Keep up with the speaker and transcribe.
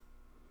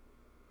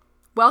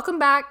Welcome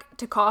back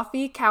to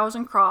Coffee, Cows,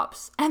 and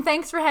Crops, and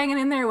thanks for hanging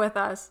in there with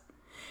us.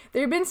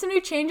 There have been some new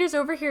changes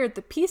over here at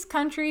the Peace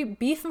Country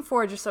Beef and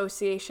Forage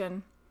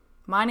Association.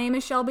 My name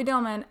is Shelby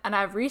Dillman, and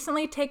I've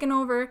recently taken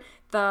over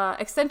the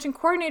Extension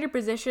Coordinator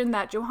position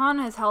that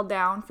Johanna has held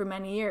down for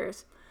many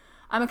years.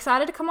 I'm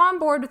excited to come on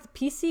board with the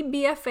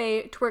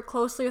PCBFA to work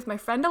closely with my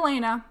friend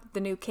Elena, the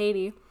new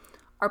Katie,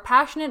 our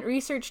passionate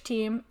research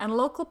team, and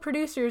local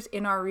producers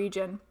in our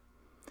region.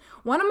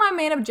 One of my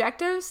main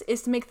objectives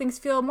is to make things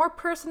feel more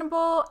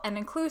personable and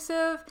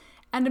inclusive,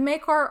 and to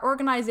make our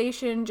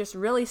organization just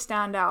really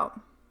stand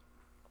out.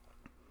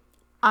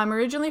 I'm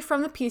originally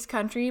from the Peace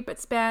Country, but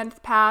spent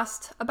the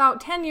past about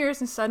 10 years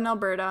in southern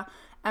Alberta,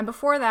 and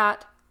before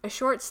that, a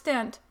short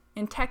stint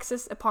in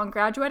Texas upon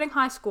graduating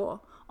high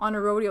school on a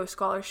rodeo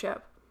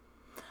scholarship.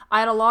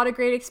 I had a lot of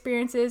great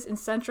experiences in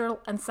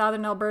central and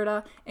southern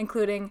Alberta,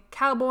 including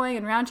cowboying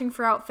and ranching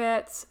for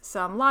outfits,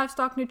 some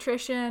livestock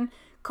nutrition,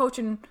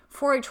 coaching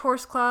 4-H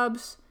horse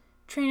clubs,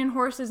 training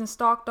horses and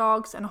stock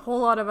dogs, and a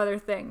whole lot of other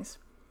things.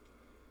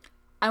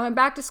 I went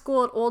back to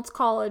school at Olds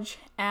College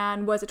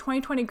and was a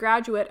 2020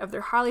 graduate of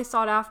their highly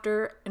sought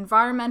after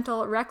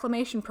environmental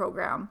reclamation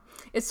program.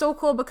 It's so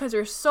cool because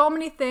there's so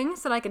many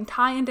things that I can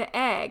tie into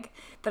ag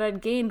that I'd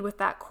gained with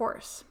that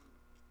course.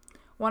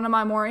 One of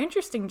my more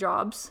interesting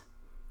jobs,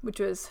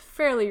 which was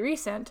fairly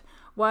recent,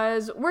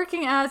 was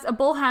working as a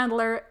bull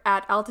handler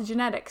at Alta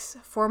Genetics,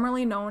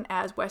 formerly known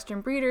as Western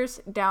Breeders,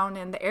 down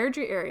in the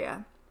Airdrie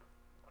area.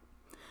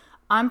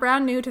 I'm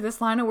brand new to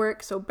this line of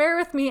work, so bear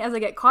with me as I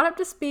get caught up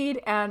to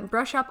speed and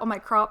brush up on my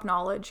crop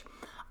knowledge.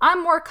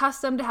 I'm more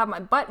accustomed to have my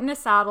butt in a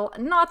saddle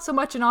and not so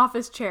much an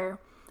office chair.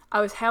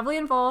 I was heavily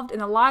involved in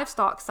the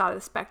livestock side of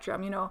the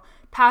spectrum,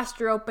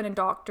 pasture open and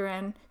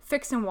doctoring,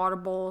 fixing water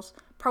bowls,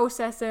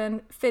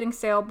 processing, fitting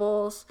sale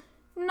bulls.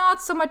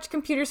 Not so much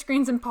computer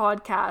screens and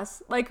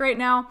podcasts. Like right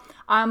now,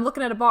 I'm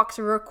looking at a box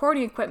of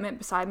recording equipment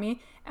beside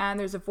me, and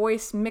there's a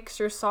voice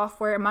mixer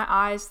software in my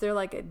eyes. They're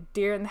like a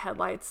deer in the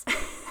headlights.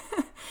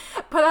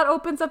 But that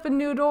opens up a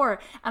new door,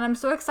 and I'm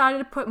so excited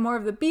to put more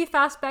of the beef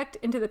aspect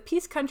into the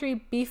Peace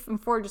Country Beef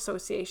and Forage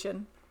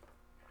Association.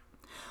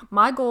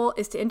 My goal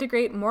is to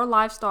integrate more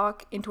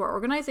livestock into our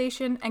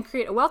organization and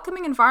create a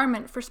welcoming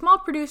environment for small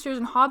producers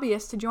and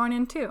hobbyists to join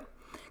in too.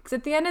 Because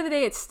at the end of the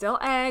day, it's still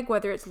ag,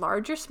 whether it's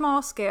large or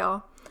small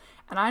scale,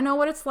 and I know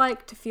what it's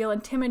like to feel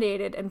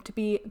intimidated and to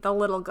be the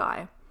little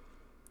guy.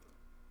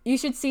 You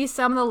should see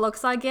some of the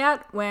looks I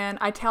get when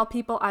I tell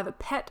people I have a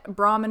pet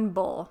Brahman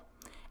bull,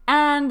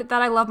 and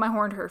that I love my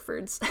horned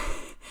Herefords.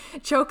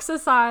 Jokes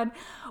aside,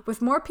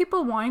 with more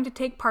people wanting to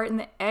take part in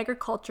the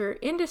agriculture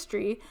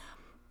industry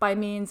by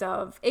means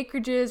of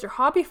acreages or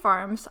hobby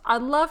farms,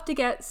 I'd love to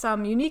get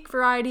some unique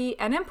variety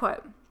and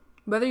input.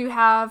 Whether you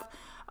have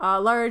a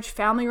large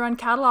family-run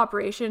cattle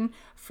operation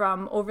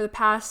from over the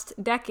past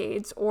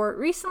decades, or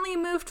recently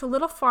moved to a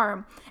little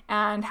farm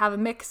and have a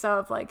mix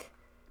of like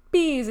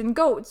bees and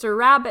goats or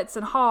rabbits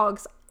and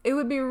hogs, it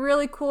would be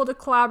really cool to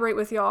collaborate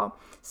with y'all.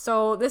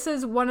 So this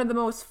is one of the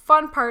most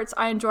fun parts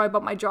I enjoy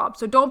about my job,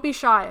 so don't be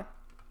shy.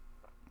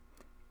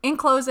 In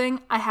closing,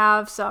 I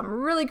have some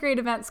really great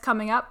events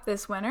coming up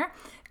this winter,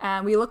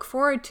 and we look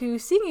forward to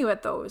seeing you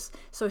at those.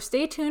 So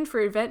stay tuned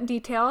for event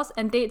details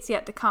and dates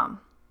yet to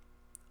come.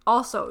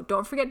 Also,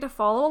 don't forget to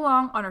follow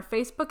along on our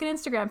Facebook and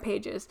Instagram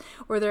pages,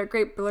 where there are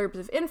great blurbs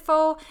of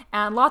info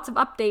and lots of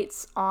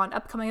updates on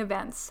upcoming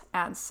events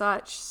and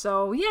such.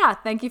 So yeah,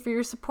 thank you for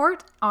your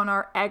support on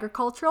our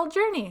agricultural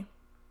journey.